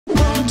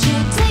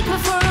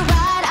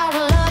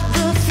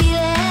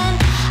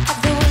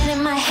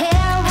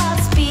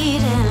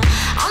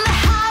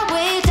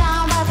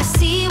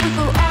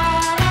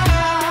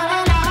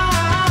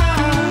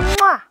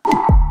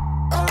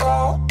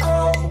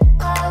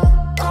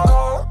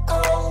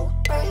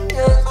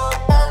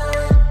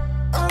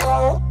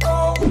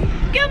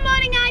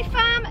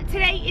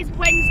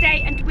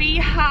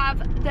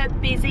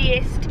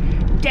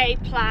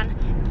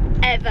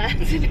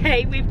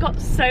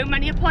so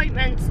many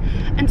appointments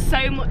and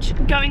so much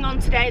going on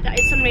today that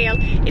it's unreal.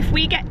 If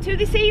we get to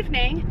this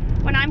evening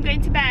when I'm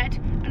going to bed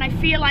and I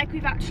feel like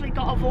we've actually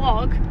got a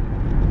vlog,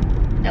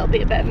 it'll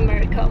be a bit of a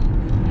miracle.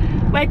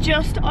 We're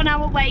just on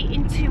our way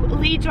into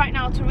Leeds right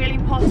now to a really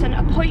important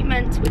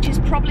appointment, which is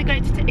probably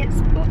going to it's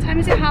what time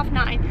is it?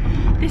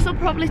 9:30. This will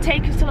probably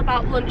take us till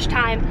about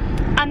lunchtime.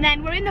 And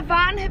then we're in the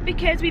van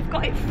because we've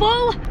got it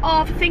full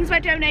of things we're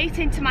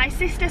donating to my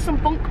sister, some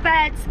bunk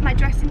beds, my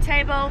dressing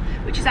table,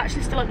 which is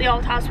actually still at the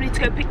old house. We need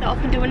to go pick that up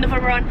and do another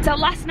run. So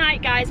last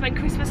night, guys, when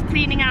Chris was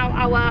cleaning out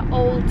our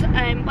old,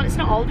 well, it's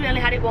not old, we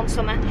only had it one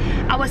summer,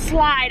 our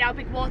slide, our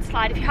big water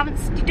slide. If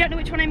you don't know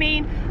which one I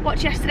mean,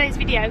 watch yesterday's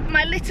video.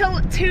 My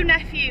little two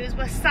nephews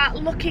were sat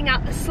looking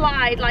at the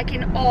slide like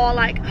in awe,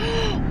 like,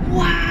 oh,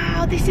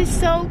 wow, this is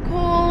so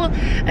cool.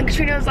 And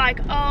Katrina was like,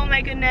 oh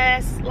my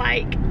goodness,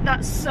 like,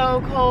 that's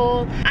so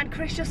cool. And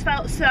Chris just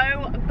felt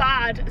so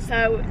bad,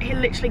 so he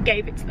literally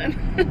gave it to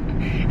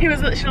them. He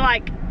was literally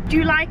like, do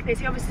you like this?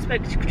 He obviously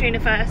spoke to Katrina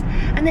first,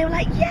 and they were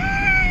like,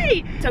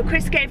 yay! So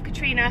Chris gave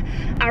Katrina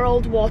our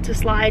old water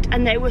slide,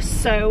 and they were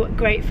so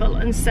grateful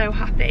and so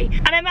happy.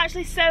 And I'm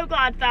actually so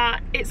glad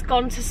that it's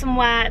gone to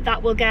somewhere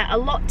that will get a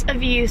lot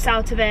of use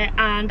out of it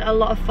and a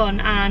lot of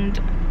fun,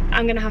 and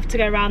I'm gonna have to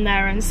go around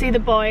there and see the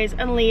boys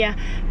and Leah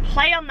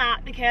play on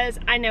that, because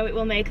I know it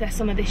will make their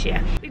summer this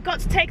year. We've got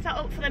to take that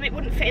up for them. It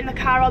wouldn't fit in the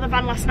car or the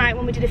van last night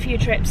when we did a few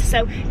trips,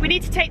 so we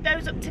need to take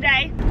those up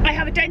today. I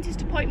have a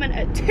dentist appointment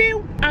at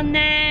 2, and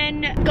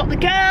then got the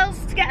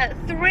girls to get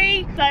at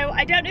 3, so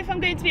I don't know if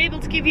I'm going to be able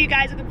to give you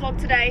guys a good vlog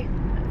today.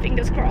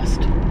 Fingers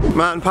crossed.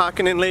 Man,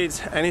 parking in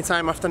Leeds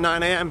anytime after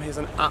 9 AM is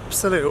an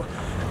absolute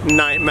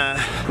nightmare.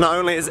 Not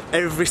only is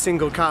every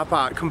single car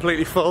park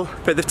completely full,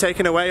 but they've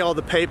taken away all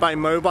the pay by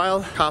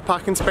mobile car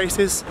parking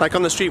spaces. Like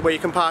on the street where you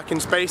can park in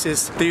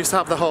spaces, they used to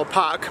have the whole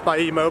park by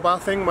mobile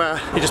thing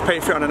where you just pay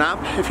for it on an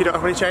app if you don't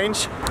have any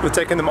change. They've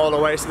taken them all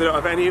away, so they don't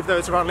have any of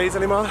those around Leeds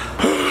anymore.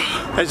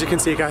 As you can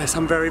see, guys,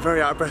 I'm very,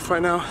 very out of breath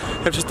right now.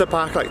 I've just to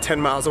park like 10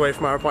 miles away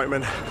from our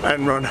appointment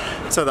and run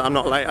so that I'm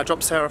not late. I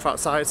dropped Sarah off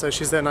outside so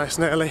she's there nice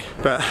and early,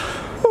 but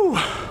whew,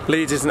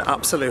 Leeds is an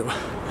absolute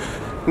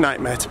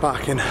nightmare to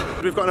park in.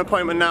 We've got an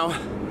appointment now,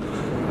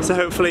 so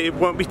hopefully it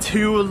won't be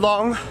too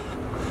long,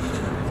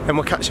 and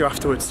we'll catch you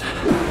afterwards.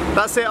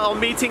 That's it, our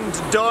meeting's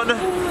done,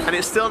 and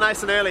it's still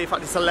nice and early. In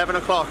fact, it's 11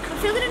 o'clock. I'm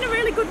feeling in a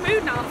really good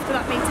mood now after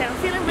that meeting. I'm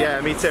feeling really,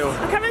 yeah, me too.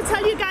 I can't really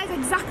tell you guys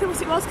exactly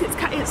what it was,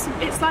 because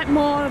it's like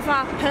more of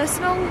our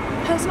personal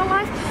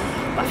life,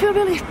 but I feel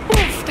really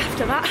buffed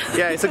after that.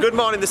 Yeah, it's a good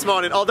morning this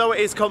morning, although it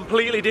is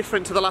completely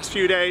different to the last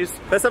few days.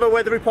 Let's have a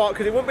weather report,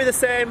 because it wouldn't be the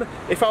same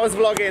if I was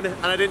vlogging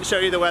and I didn't show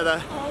you the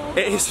weather.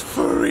 It is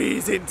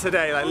freezing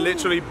today, like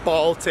literally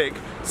Baltic.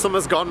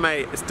 Summer's gone,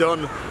 mate, it's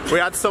done. We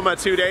had summer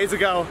 2 days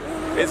ago.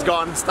 It's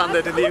gone,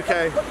 standard in the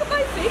UK. Look at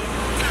my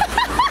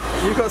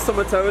feet. You've got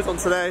summer toes on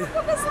today. I've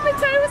got summer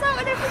toes out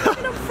and everything,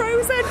 and I'm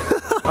frozen.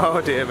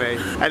 Oh dear me.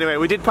 Anyway,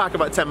 we did park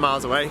about 10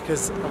 miles away,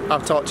 because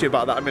I've talked to you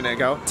about that a minute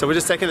ago. So we're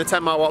just taking the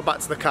 10-mile walk back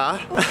to the car.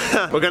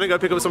 We're gonna go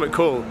pick up something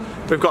cool.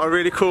 We've got a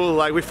really cool,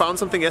 like, we found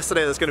something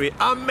yesterday that's gonna be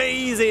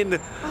amazing.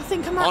 I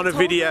think I'm on a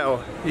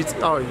video.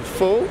 Oh, you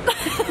fool.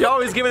 You're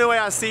always giving away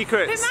our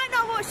secrets. They might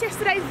not watch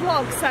yesterday's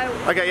vlog,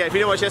 so. Okay, yeah, if you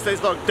didn't watch yesterday's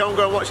vlog, don't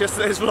go and watch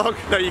yesterday's vlog.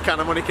 No, you can,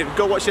 I'm only kidding.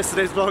 Go watch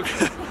yesterday's vlog.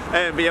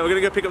 But yeah, we're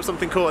gonna go pick up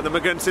something cool, and then we're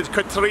going to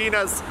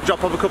Katrina's,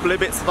 drop off a couple of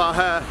bits of our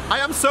hair. I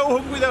am so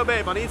hungry though,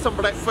 babe. I need some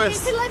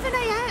breakfast. It's 11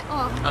 AM.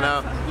 Oh, I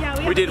know.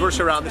 Yeah, we did rush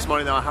around this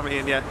morning though. I haven't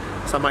eaten yet,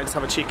 so I might just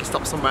have a cheeky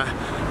stop somewhere,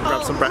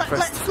 grab some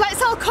breakfast.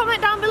 Let's all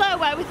comment down below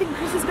where we think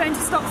Chris is going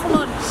to stop for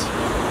lunch.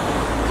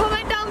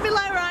 Comment down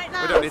below right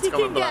now. We don't need to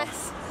comment below.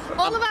 Guess.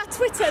 All of our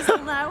Twitters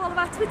on there, all of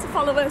our Twitter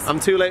followers. I'm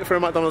too late for a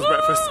McDonald's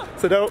breakfast,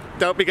 so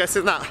don't be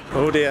guessing that.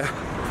 Oh dear.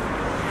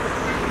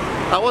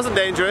 That wasn't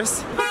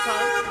dangerous.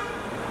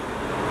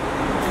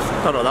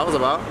 I don't know what that was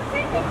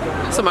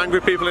about. Some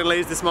angry people in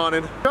Leeds this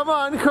morning. Come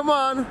on, come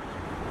on.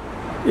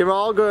 You're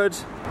all good.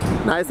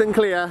 Nice and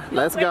clear.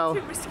 Let's go.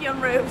 Too risky on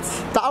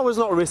roads. That was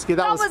not risky,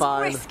 that was fine.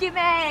 That was risky,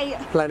 mate.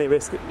 Plenty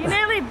risky. You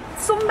nearly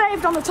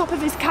sunbathed on the top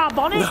of his car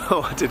bonnet.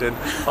 No, I didn't.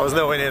 I was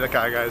nowhere near the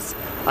car, guys.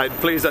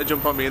 Please don't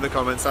jump on me in the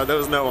comments. There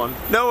was no one.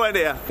 Nowhere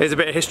near. Here's a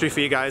bit of history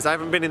for you guys. I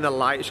haven't been in the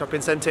Light shopping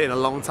centre in a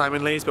long time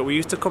in Leeds, but we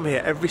used to come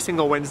here every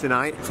single Wednesday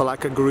night for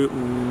like a group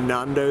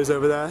Nando's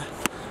over there.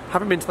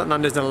 Haven't been to that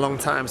Nando's in a long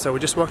time, so we're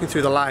just walking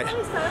through the Light.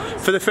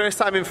 For the first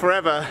time in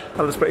forever.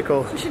 That looks pretty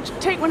cool. We should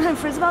take one home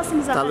for Isabelle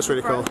since that looks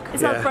really cool.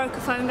 Isabelle broke her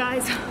phone,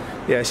 guys.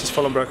 Yeah, she's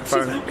full on broke her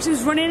phone. She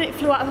was running, it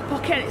flew out of her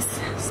pocket and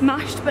it's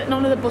smashed, but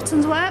none of the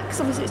buttons work, because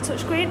obviously it's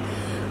touchscreen,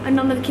 and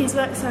none of the keys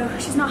work, so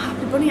she's not a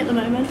happy bunny at the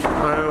moment.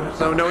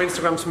 No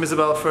Instagrams from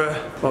Isabelle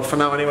for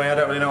now anyway. I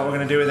don't really know what we're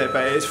going to do with it,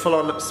 but it's full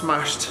on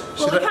smashed.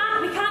 Well,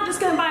 we can't just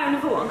go and buy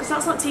another one, because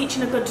that's not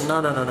teaching a good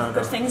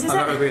good things, is it?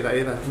 I don't agree with that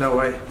either, no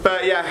way.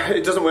 But yeah,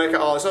 it doesn't work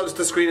at all. It's not just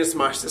the screen is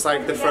smashed, it's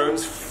like the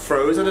phone's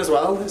frozen as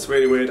well. It's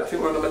really weird. I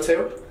think we're on number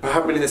 2. I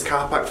haven't been in this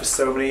car park for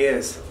so many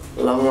years.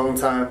 Long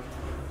time.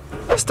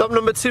 Stop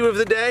number 2 of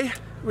the day.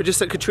 We're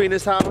just at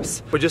Katrina's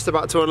house. We're just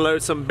about to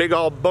unload some big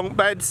old bunk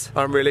beds.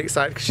 I'm really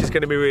excited because she's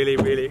going to be really,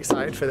 really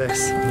excited for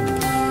this.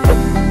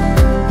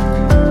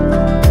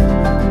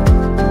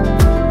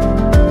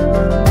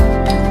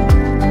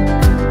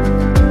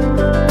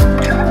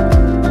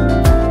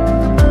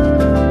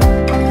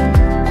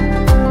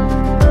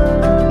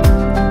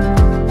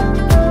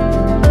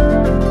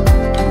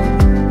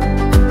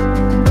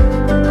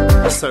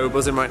 So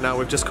buzzing right now.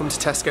 We've just come to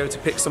Tesco to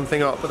pick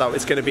something up, but that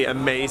was going to be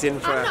amazing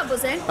for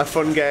a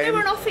fun game. They were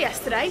on offer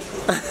yesterday.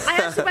 I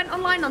actually went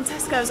online on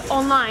Tesco's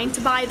online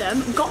to buy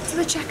them, got to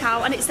the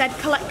checkout and it said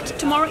collect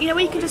tomorrow. You know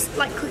where you can just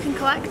like click and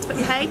collect but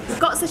pay?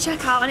 Got to the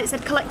checkout and it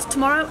said collect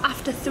tomorrow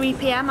after 3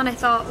 PM and I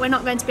thought we're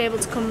not going to be able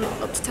to come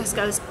up to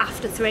Tesco's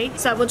after 3,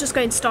 so we'll just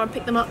go into store and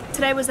pick them up.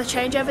 Today was their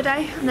changeover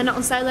day and they're not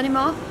on sale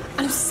anymore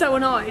and I'm so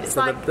annoyed. It's so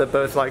like they're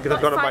both like they've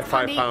gone up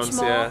by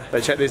 £5. Yeah.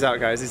 But check these out,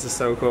 guys. These are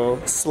so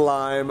cool.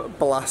 Slime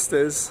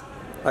blasters.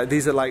 Like,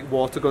 these are like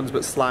water guns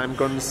but slime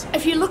guns.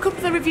 If you look up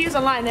the reviews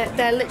online,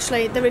 they're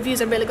literally, the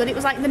reviews are really good. It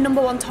was like the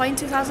 #1 toy in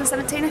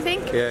 2017, I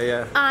think. Yeah,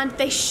 yeah. And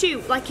they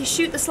shoot, like you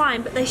shoot the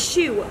slime, but they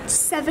shoot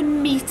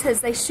 7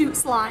 meters, they shoot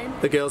slime.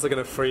 The girls are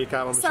going to freak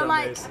out on the So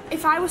like,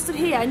 if I was stood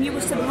here and you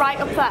were stood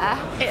right up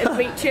there, it'd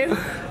reach you.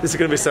 This is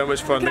going to be so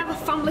much fun. We could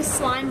have a family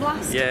slime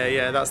blast. Yeah,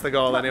 yeah, that's the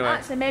goal anyway.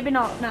 Actually, maybe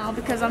not now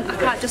because I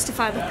can't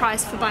justify the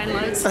price for buying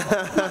loads.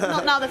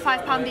 not now, they're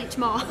 £5 each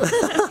more.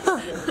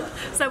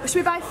 So should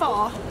we buy 4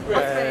 or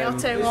 3 or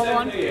 2 or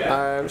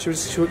 1?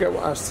 Should we get,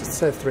 I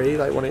said 3,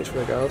 like 1 each for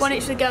the girls. 1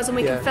 each for the girls and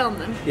we can film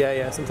them? Yeah,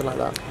 yeah, something like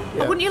that.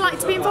 Yeah. Wouldn't you like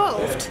to be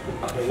involved?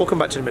 We'll come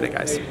back to you in a minute,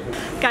 guys.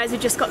 Guys, we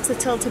just got to the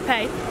till to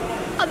pay.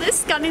 And they're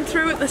scanning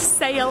through at the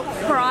sale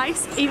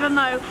price, even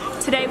though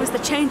today was the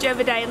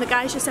changeover day and the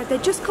guys just said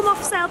they'd just come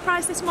off sale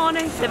price this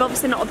morning. They've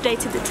obviously not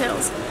updated the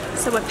tills,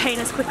 so we're paying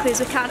as quickly as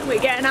we can.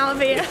 We're getting out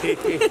of here.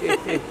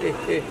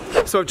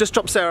 So I've just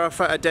dropped Sarah off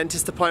at a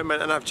dentist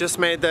appointment and I've just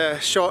made the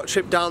short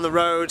trip down the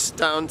road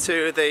down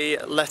to the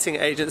letting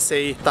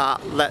agency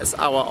that lets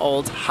our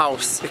old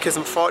house, because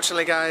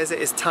unfortunately, guys, it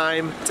is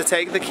time to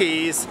take the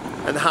keys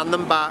and hand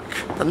them back,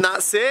 and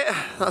that's it,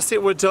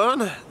 we're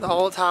done. The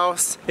old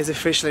house is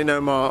officially no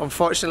more.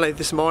 Unfortunately,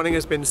 this morning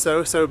has been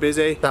so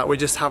busy that we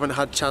just haven't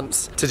had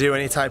chance to do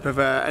any type of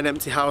an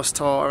empty house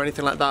tour or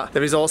anything like that.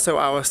 There is also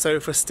our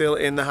sofa still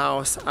in the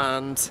house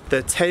and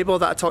the table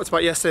that I talked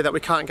about yesterday that we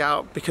can't get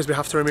out because we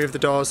have to remove the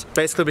doors.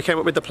 Basically, we came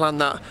up with the plan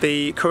that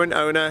the current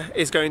owner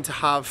is going to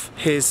have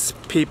his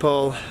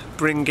people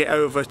bring it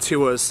over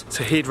to us,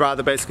 so he'd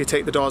rather basically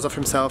take the doors off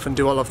himself and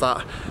do all of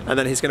that, and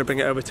then he's going to bring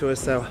it over to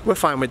us, so we're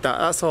fine with that.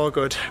 That's all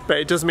good, but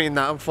it does mean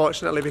that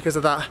unfortunately because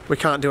of that we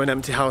can't do an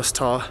empty house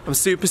tour. I'm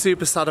super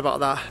sad about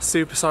that,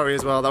 super sorry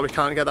as well that we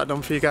can't get that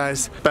done for you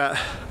guys, but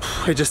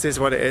it just is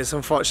what it is.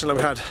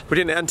 Unfortunately we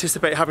didn't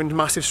anticipate having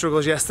massive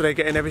struggles yesterday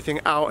getting everything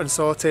out and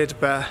sorted,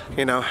 but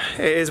you know,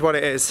 it is what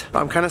it is.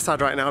 But I'm kind of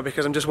sad right now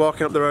because I'm just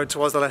walking up the road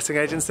towards the letting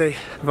agency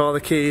with all the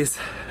keys,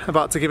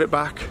 about to give it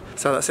back.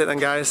 So that's it then,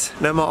 guys,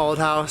 no more old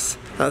house,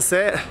 that's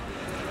it.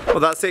 Well,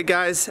 that's it,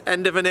 guys,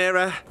 end of an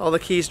era. All the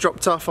keys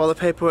dropped off, all the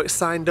paperwork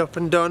signed up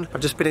and done.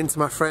 I've just been into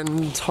my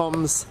friend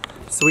Tom's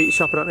sweet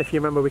shop. I don't know if you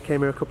remember, we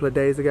came here a couple of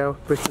days ago.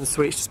 Britain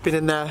Sweets, just been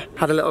in there,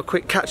 had a little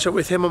quick catch up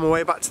with him on my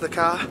way back to the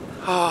car.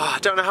 Oh, I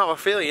don't know how I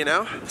feel, you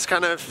know, it's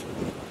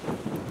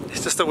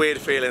just a weird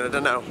feeling, I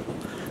don't know.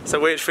 It's a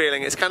weird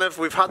feeling. It's kind of,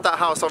 we've had that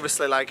house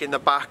obviously like in the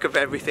back of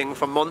everything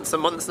for months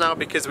and months now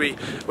because we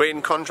were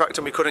in contract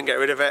and we couldn't get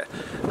rid of it,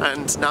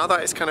 and now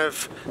that it's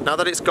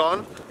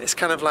gone, it's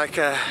kind of like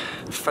a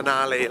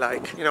finale,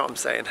 like, you know what I'm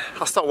saying.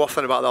 I'll stop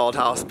waffling about the old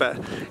house, but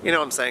you know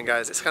what I'm saying,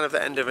 guys, it's kind of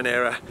the end of an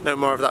era, no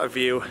more of that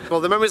view.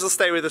 Well, the memories will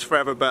stay with us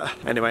forever, but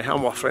anyway,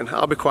 I'm waffling,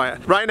 I'll be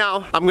quiet. Right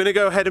now, I'm gonna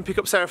go ahead and pick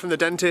up Sarah from the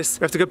dentist.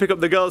 We have to go pick up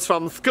the girls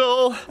from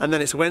school, and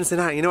then it's Wednesday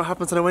night. You know what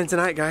happens on a Wednesday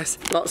night, guys?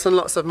 Lots and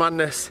lots of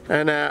madness,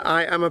 and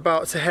I am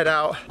about to head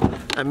out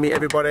and meet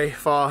everybody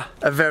for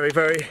a very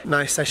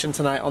nice session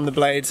tonight on the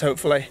blades,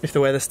 hopefully, if the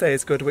weather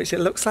stays good, which it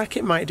looks like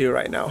it might do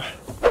right now. So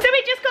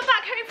we just got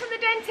back home from the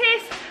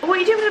dentist. What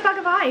are you doing with a bag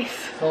of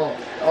ice?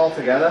 All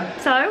together.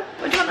 So,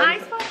 what do you want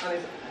ice for?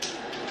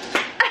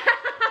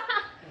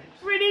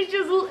 Pretty's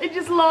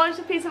just launched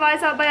a piece of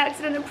ice out by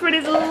accident and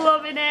Pretty's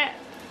loving it.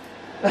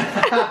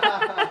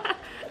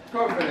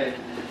 Come on, Pretty.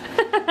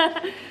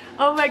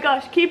 Oh my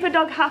gosh, keep a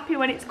dog happy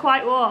when it's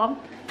quite warm.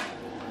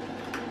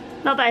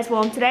 Not that it's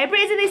warm today, but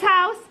it's in this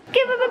house.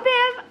 Give him a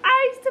bit of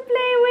ice to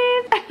play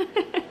with.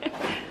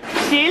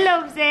 She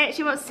loves it.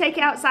 She wants to take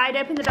it outside,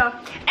 open the door.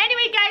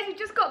 Anyway, guys, we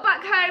just got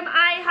back home.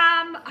 I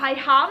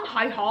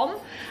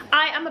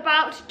am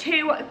about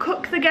to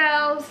cook the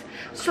girls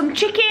some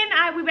chicken.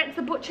 We went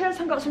to the butcher's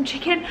and got some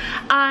chicken,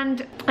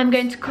 and I'm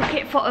going to cook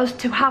it for us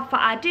to have for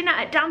our dinner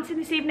at dancing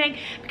this evening,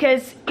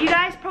 because you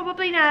guys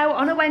probably know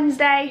on a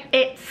Wednesday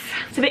it's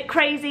a bit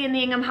crazy in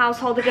the Ingham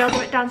household. The girls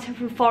are at dancing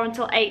from 4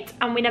 until 8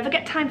 and we never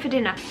get time for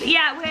dinner. But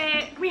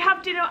yeah, we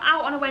have dinner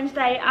out on a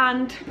Wednesday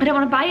and I don't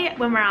want to buy it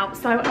when we're out,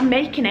 so I'm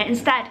making it and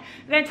instead.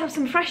 We're going to have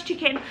some fresh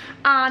chicken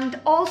and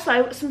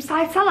also some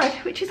side salad,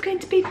 which is going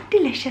to be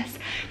delicious.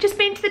 Just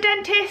been to the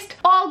dentist,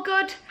 all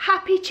good,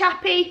 happy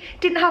chappy,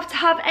 didn't have to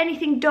have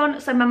anything done,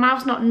 so my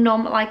mouth's not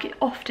numb like it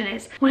often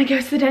is when I go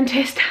to the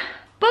dentist.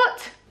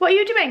 But what are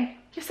you doing?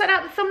 Just setting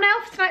out the thumbnail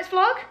for tonight's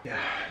vlog? Yeah,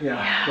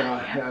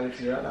 I need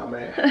to do that now,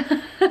 mate.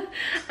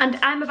 And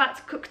I'm about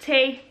to cook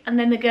tea and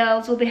then the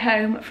girls will be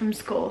home from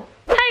school.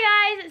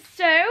 Hi guys,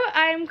 so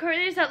I'm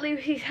currently just at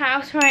Lucy's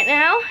house right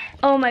now.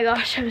 Oh my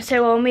gosh, I'm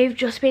so warm. We've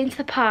just been to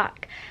the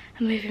park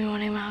and we've been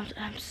running around.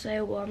 I'm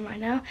so warm right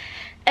now.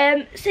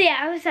 So yeah,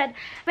 as I said,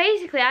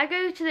 basically I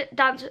go to the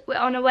dance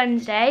on a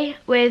Wednesday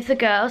with the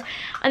girls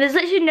and there's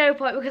literally no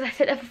point because I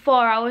sit there for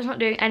 4 hours not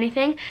doing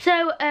anything.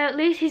 So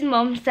Lucy's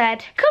mum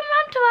said, come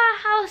round to our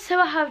house, so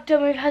I have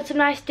done. We've had some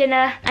nice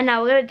dinner and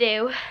now we're gonna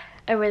do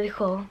a really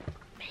cool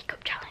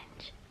makeup challenge.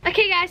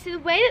 Okay guys, so the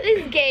way that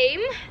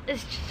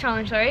this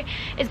challenge, sorry,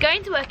 is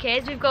going to work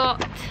is we've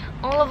got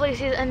all of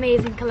Lucy's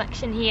amazing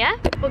collection here.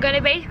 We're going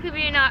to basically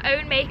be doing our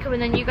own makeup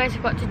and then you guys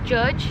have got to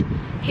judge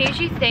who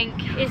do you think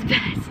is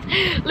best.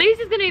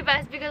 Lucy's going to be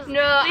best because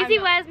Lucy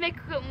wears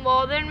makeup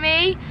more than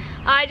me.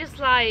 I just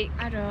like,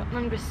 I don't,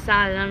 I'm just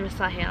sad and I'm just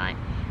like here like,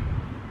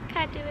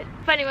 can't do it.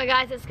 But anyway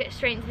guys, let's get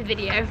straight into the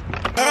video.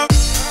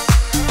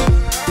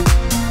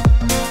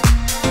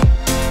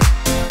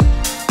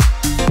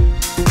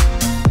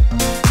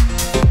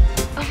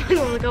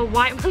 Look how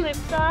white my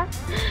lips are.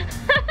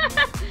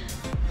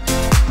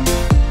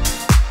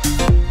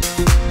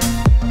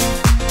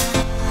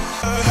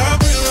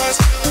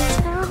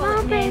 Come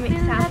on, baby,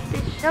 let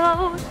this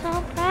show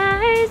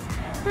surprise.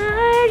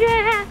 Oh,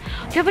 yeah.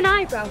 Do you have an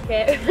eyebrow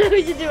kit?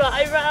 We should do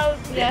eyebrows.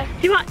 Yeah.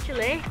 Do you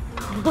actually?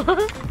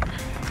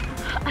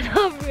 I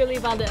know I'm really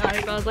bad at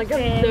eyebrows. Like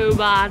I'm so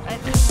bad.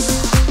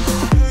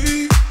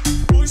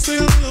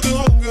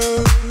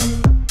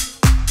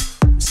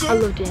 I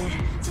love doing it.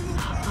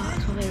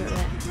 That's my favourite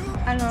bit.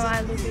 I know, I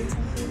love doing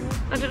something.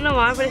 I don't know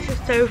why, but it's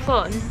just so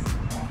fun.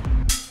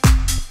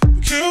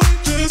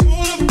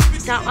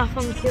 That my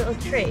fun cute little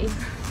tree.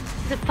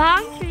 It's a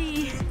palm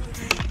tree.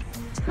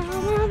 Come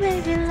on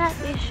baby, let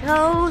me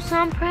show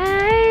some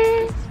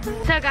praise.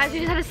 So guys, we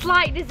just had a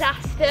slight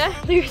disaster.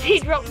 Lucy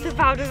dropped the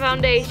powder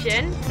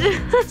foundation.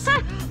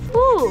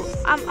 Ooh,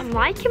 I'm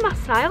liking my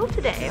style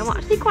today. I'm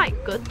actually quite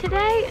good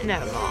today. No,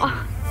 I'm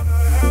not.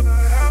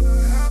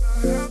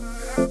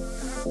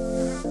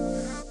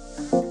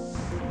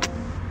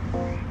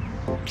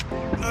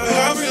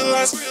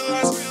 So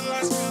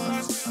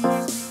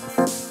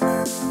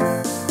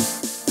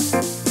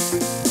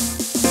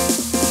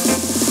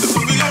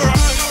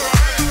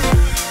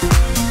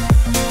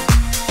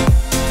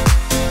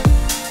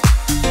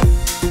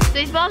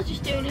Isabelle's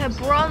just doing her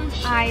bronze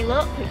eye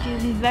look, which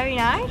is very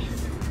nice.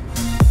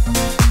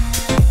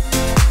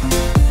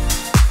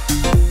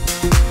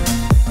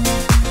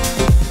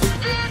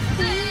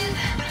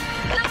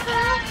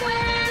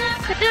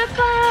 The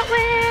part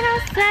when I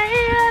say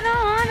I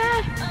don't wanna,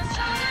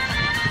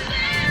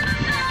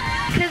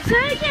 'cause I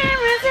can't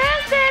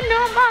resist it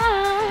no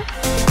more.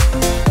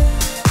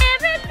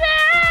 Every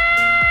day.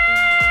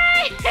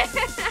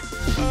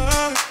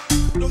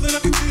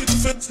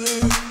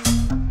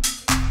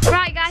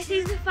 Right guys,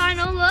 these are the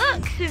final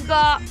looks. We've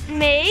got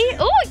me.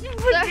 Oh,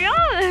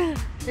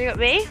 so we got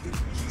me.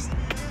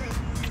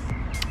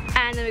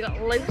 And then we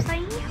got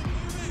Lucy.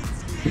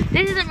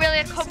 This isn't really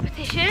a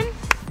competition.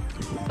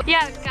 But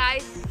yeah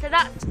guys, so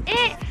that's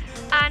it.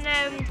 And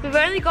we've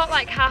only got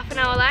like half an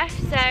hour left,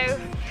 so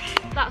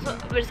that's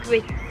what we're just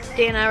gonna be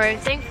doing our own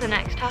thing for the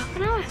next half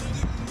an hour.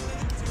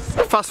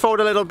 Fast forward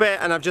a little bit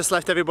and I've just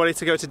left everybody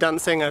to go to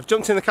dancing. I've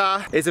jumped in the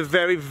car. It's a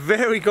very,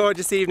 very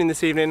gorgeous evening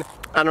this evening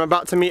and I'm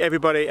about to meet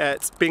everybody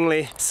at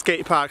Bingley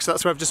Skate Park. So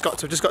that's where I've just got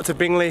to. I've just got to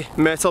Bingley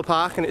Myrtle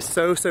Park and it's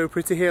so, so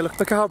pretty here.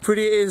 Look how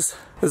pretty it is.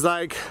 There's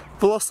like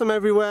blossom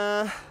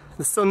everywhere.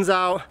 The sun's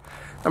out.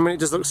 I mean,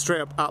 it just looks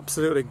straight up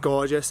absolutely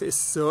gorgeous. It's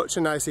such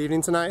a nice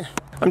evening tonight.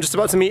 I'm just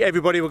about to meet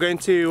everybody. We're going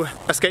to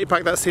a skate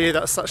park that's here.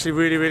 That's actually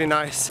really, really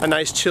nice. A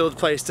nice chilled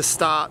place to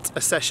start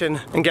a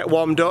session and get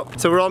warmed up.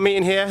 So we're all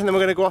meeting here and then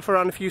we're gonna go off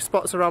around a few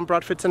spots around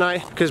Bradford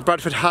tonight because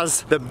Bradford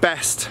has the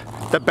best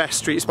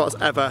street spots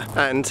ever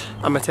and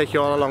I'm gonna take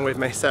you all along with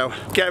me. So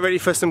get ready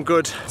for some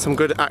good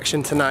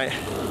action tonight.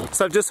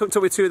 So I've just hooked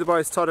up with two of the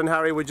boys, Todd and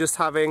Harry. We're just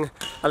having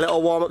a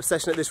little warm-up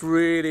session at this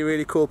really,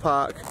 really cool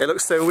park. It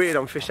looks so weird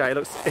on fisheye.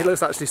 It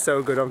looks actually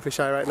so good on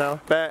fisheye right now.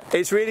 But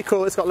it's really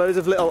cool. It's got loads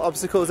of little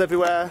obstacles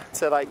everywhere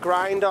to like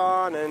grind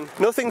on and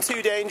nothing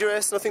too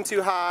dangerous, nothing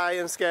too high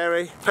and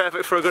scary.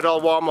 Perfect for a good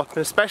old warm-up, and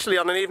especially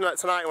on an evening like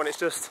tonight when it's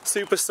just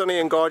super sunny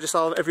and gorgeous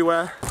all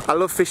everywhere. I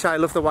love fisheye, I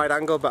love the wide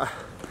angle, but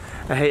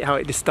I hate how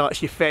it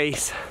distorts your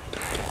face.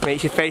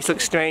 Makes your face look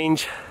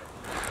strange,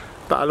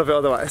 but I love it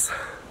otherwise.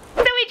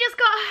 So we just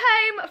got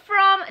home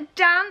from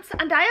dance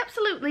and I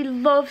absolutely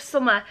love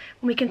summer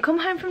when we can come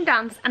home from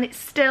dance and it's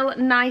still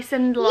nice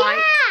and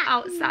light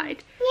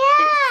outside.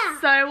 Yeah.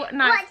 It's so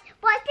nice.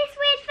 What's this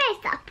weird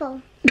face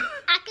apple?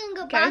 I can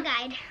go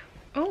bug-eyed.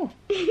 Oh.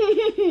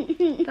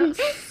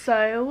 That's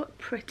so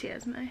pretty,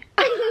 Esme.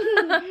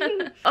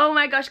 Oh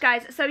my gosh,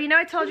 guys. So, you know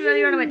I told you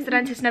earlier on I went to the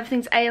dentist and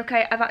everything's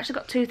A-okay. I've actually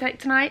got toothache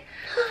tonight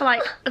for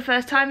like the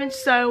first time in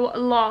so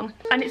long.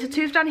 And it's a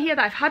tooth down here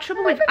that I've had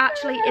trouble with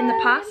actually in the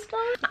past.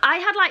 I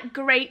had like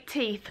great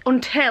teeth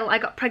until I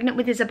got pregnant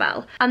with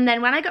Isabelle. And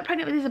then when I got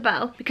pregnant with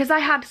Isabelle, because I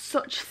had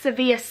such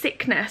severe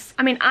sickness,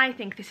 I mean, I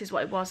think this is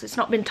what it was. It's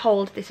not been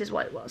told this is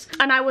what it was.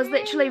 And I was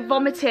literally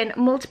vomiting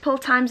multiple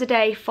times a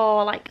day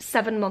for like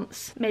 7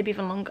 months, maybe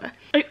even longer.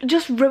 It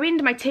just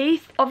ruined my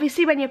teeth.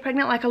 Obviously, when you're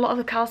pregnant, like a lot of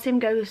the calcium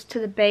goes to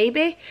the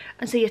baby,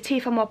 and so your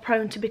teeth are more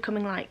prone to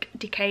becoming like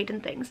decayed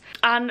and things.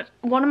 And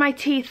one of my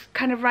teeth,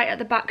 kind of right at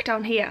the back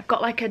down here,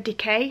 got like a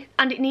decay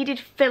and it needed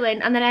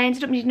filling, and then I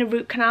ended up needing a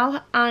root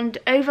canal. And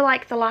over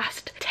like the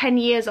last 10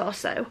 years or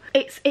so,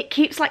 it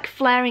keeps like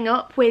flaring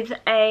up with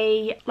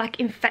a like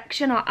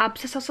infection or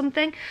abscess or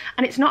something,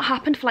 and it's not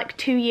happened for like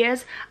 2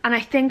 years, and I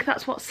think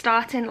that's what's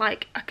starting.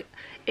 Like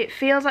it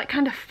feels like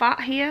kind of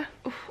fat here.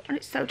 Oof, and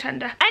it's so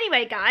tender.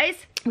 Anyway,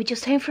 guys, we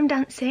just came from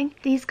dancing.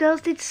 These girls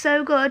did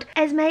so good.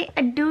 Esme,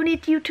 I do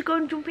need you to go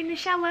and jump in the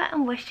shower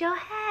and wash your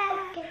hair.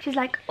 Okay. She's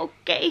like,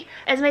 okay.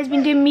 Esme's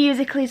been doing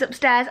musicals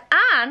upstairs,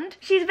 and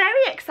she's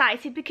very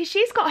excited because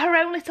she's got her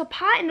own little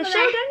part in the show,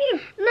 don't you?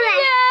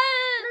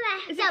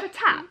 Yeah. Is it for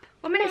tap?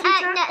 What minute is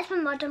it? No, it's for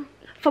modern.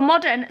 For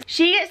modern,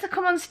 she gets to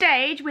come on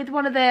stage with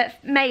one of the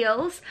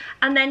males,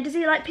 and then does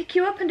he like pick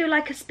you up and do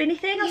like a spinny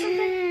thing or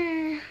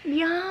something?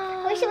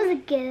 Yeah. I wish it was a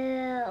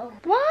girl.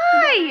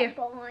 Why?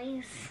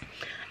 Boys.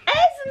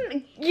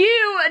 Isn't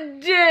you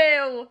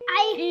do?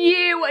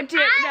 You do.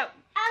 I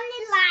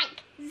only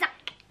like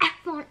Zac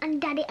Efron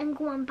and Daddy and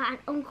Grandpa and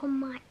Uncle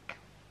Mike.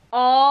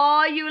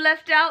 Oh, you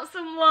left out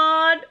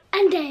someone.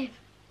 And Dave.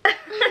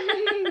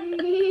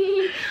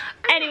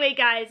 Anyway,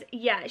 guys,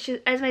 yeah,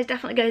 Esme's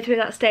definitely going through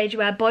that stage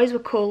where boys were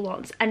cool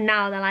once, and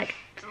now they're like,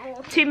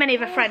 too many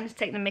of her friends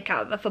take the mick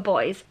out of her for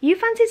boys. You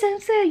fancy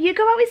so-and-so, you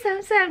go out with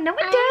so-and-so. No,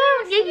 I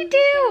don't. Yeah, you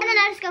do. And then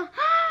I just go,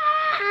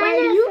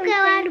 well, you go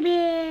out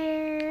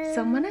with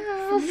someone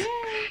else.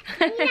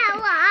 You know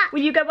what?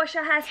 Will you go wash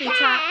your hair,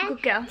 sweetheart?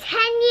 Good girl. 10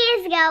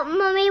 years ago,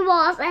 Mummy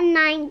was a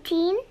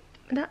 19.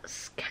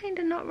 That's kind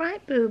of not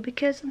right, boo,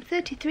 because I'm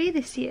 33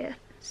 this year.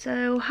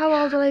 So how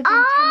old will I have been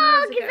 10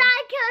 years ago? Because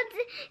I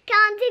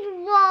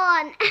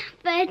counted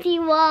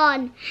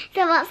 31.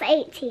 So that's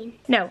 18.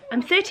 No,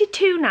 I'm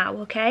 32 now,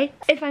 okay?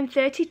 If I'm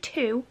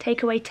 32,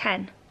 take away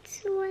 10.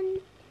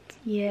 20.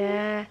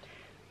 Yeah.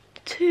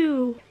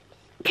 2.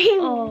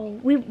 Oh,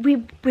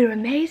 we're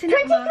amazing.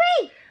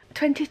 23.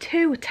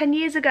 22, 10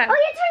 years ago. Oh,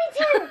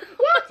 you're 22.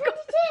 Yeah,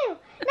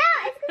 22. No,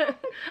 it's good.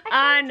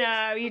 I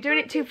know, you're doing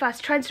it too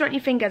fast. Try and start on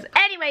your fingers.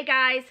 Anyway,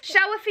 guys,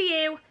 shower for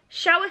you,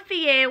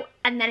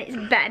 and then it's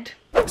bed.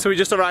 So we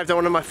just arrived at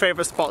one of my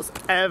favourite spots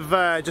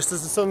ever, just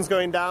as the sun's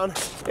going down.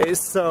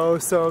 It's so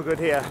good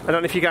here. I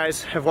don't know if you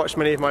guys have watched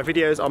many of my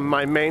videos on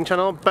my main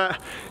channel, but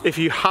if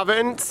you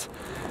haven't,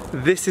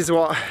 this is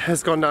what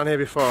has gone down here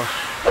before.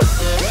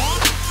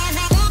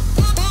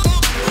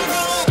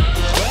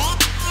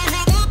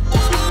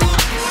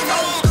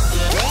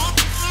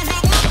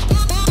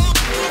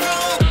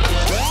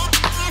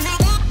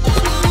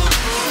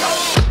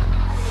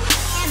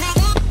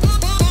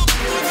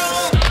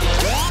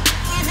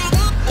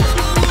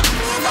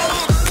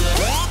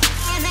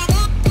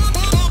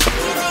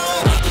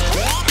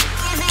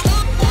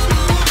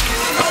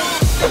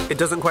 It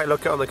doesn't quite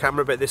look it on the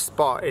camera, but this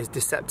spot is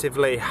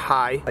deceptively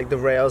high. Like the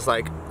rail's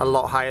like a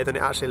lot higher than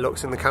it actually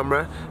looks in the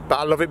camera. But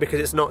I love it because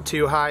it's not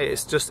too high.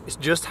 It's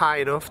just high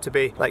enough to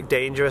be like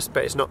dangerous,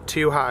 but it's not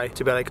too high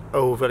to be like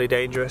overly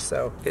dangerous.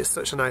 So it's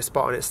such a nice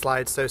spot and it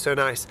slides so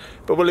nice.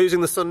 But we're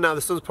losing the sun now.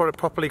 The sun's probably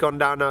properly gone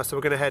down now, so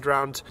we're gonna head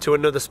round to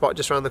another spot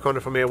just around the corner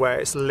from here where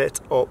it's lit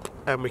up,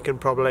 and we can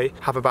probably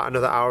have about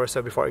another hour or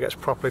so before it gets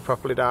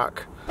properly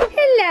dark.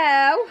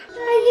 Hello,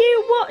 are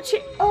you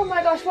watching? Oh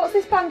my gosh, what's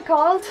this band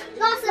called?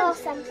 Blossom.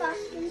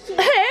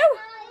 Who?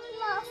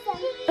 Blossom.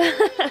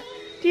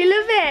 Do you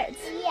love it?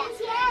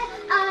 Yes.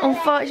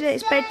 Unfortunately,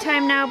 it's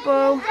bedtime now,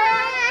 boo. Am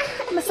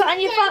I sat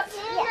on your foot?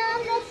 Yeah.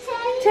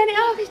 Turn it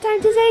off, it's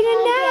time to say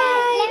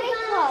goodnight. Let me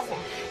close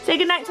it. Say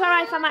goodnight to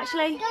our IFAM,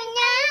 actually.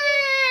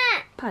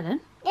 Good Pardon?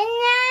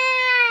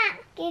 night.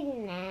 Good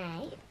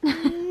night.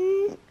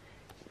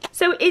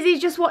 So Izzy's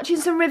just watching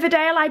some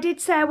Riverdale. I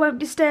did say I won't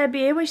disturb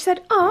you, and she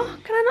said, oh,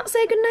 can I not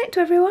say goodnight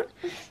to everyone?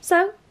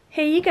 So,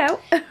 here you go.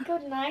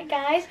 Good night,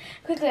 guys.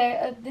 Quickly,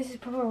 this is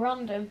probably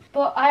random,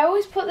 but I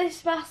always put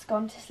this mask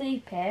on to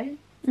sleep in.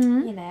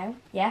 You know,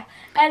 yeah.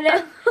 And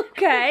then,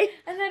 Okay.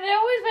 and then I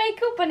always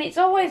wake up and it's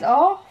always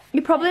off.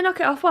 You probably knock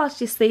it off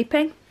whilst you're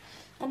sleeping.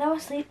 I know I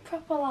sleep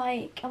proper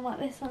like, I'm like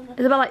this on the...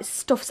 Isabelle like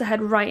stuffs her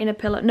head right in a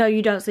pillow. No,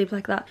 you don't sleep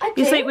like that. I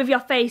You do. sleep with your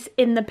face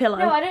in the pillow.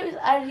 No, I don't.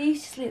 I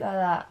used to sleep like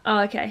that. Oh,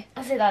 okay.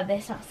 I sleep like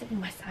this, and I sleep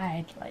on my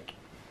side, like...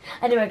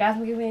 Anyway, guys,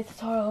 I'm giving you a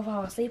tutorial of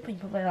how I sleep, and you're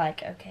probably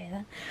like, okay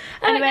then.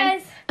 Anyway,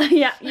 Alright, guys.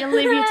 yeah, you'll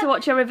leave you to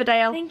watch your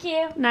Riverdale. Thank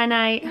you. Night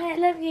night. I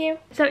love you.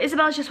 So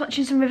Isabelle's just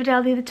watching some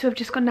Riverdale, the other two have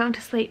just gone down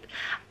to sleep,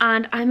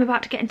 and I'm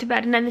about to get into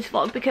bed and end this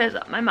vlog because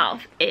my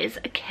mouth is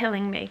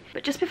killing me.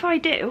 But just before I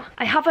do,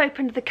 I have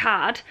opened the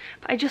card,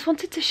 but I just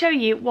wanted to show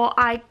you what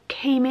I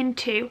came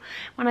into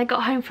when I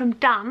got home from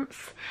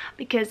dance,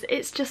 because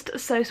it's just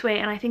so sweet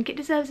and I think it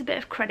deserves a bit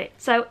of credit.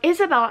 So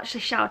Isabelle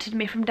actually shouted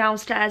me from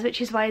downstairs,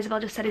 which is why Isabelle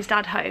just said, "Is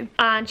Dad home?"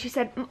 And she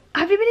said,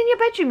 "Have you been in your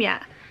bedroom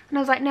yet?" And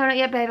I was like, "No, not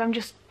yet, babe, I'm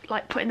just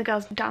like putting the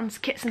girls' dance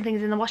kits and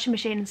things in the washing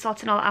machine and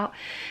sorting all that out."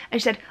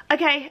 And she said,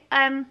 "Okay,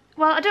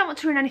 well, I don't want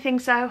to ruin anything,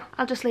 so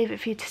I'll just leave it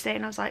for you to see."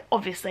 And I was like,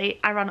 obviously,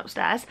 I ran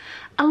upstairs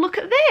and look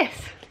at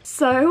this.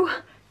 So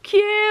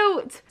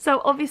cute.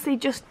 So obviously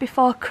just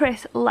before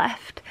Chris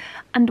left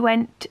and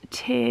went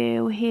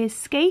to his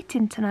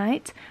skating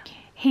tonight,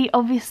 he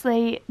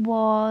obviously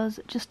was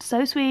just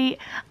so sweet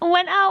and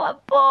went out and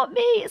bought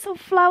me some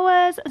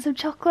flowers and some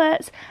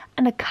chocolates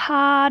and a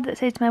card that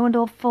says, "To my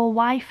wonderful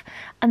wife,"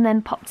 and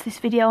then popped this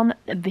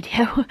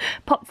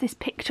popped this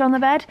picture on the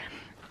bed.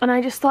 And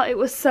I just thought it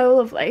was so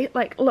lovely.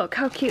 Like, look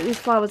how cute these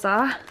flowers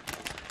are.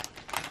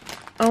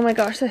 Oh my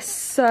gosh, they're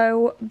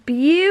so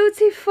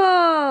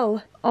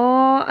beautiful.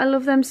 Oh, I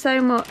love them so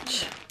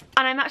much.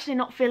 And I'm actually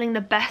not feeling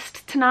the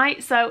best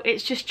tonight, so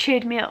it's just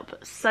cheered me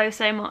up so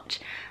much.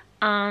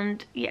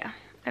 And yeah,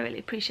 I really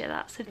appreciate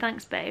that. So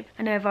thanks, babe.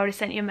 I know I've already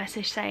sent you a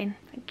message saying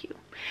thank you.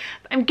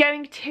 But I'm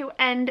going to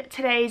end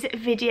today's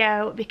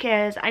video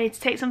because I need to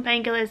take some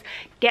painkillers,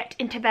 get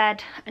into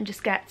bed and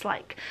just get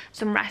like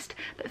some rest.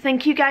 But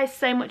thank you guys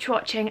so much for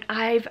watching.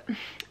 I've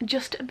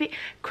just a bit,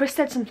 Chris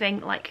said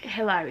something like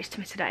hilarious to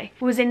me today.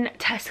 He was in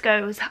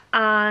Tesco's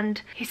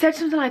and he said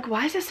something like,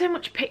 "Why is there so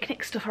much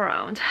picnic stuff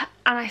around?"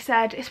 And I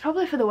said, "It's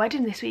probably for the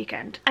wedding this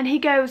weekend." And he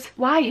goes,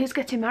 "Why? Who's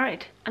getting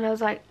married?" And I was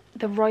like,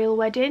 "The royal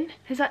wedding?"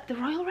 He's like, "The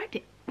royal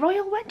wedding?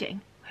 Royal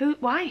wedding? Who?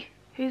 Why?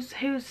 Whose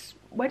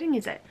wedding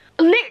is it?"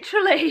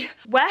 Literally,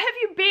 where have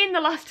you been the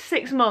last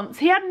 6 months?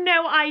 He had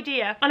no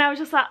idea. And I was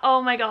just like,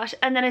 oh my gosh.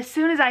 And then as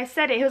soon as I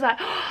said it, he was like,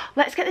 "Oh,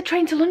 let's get the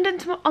train to London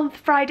on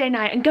Friday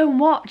night and go and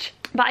watch."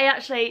 But I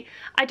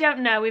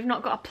don't know, we've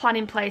not got a plan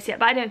in place yet,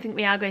 but I don't think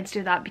we are going to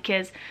do that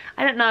because,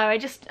 I don't know, I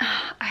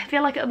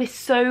feel like it'll be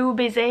so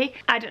busy.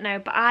 I don't know,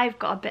 but I've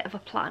got a bit of a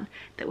plan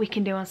that we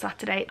can do on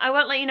Saturday. I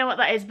won't let you know what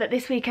that is, but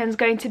this weekend's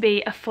going to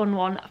be a fun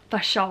one for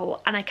sure,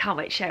 and I can't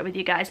wait to share it with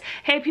you guys.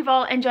 Hope you've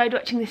all enjoyed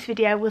watching this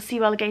video. We'll see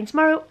you all again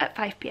tomorrow at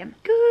 5 PM.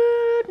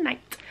 Good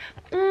night.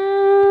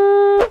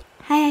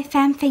 Hi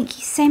IFAM, thank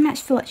you so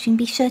much for watching.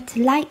 Be sure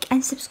to like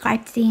and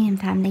subscribe to the Ingham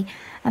Family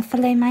and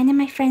follow mine and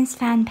my friend's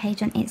fan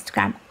page on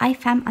Instagram,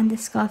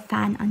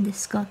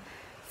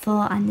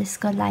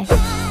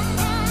 ifam_fan_for_life.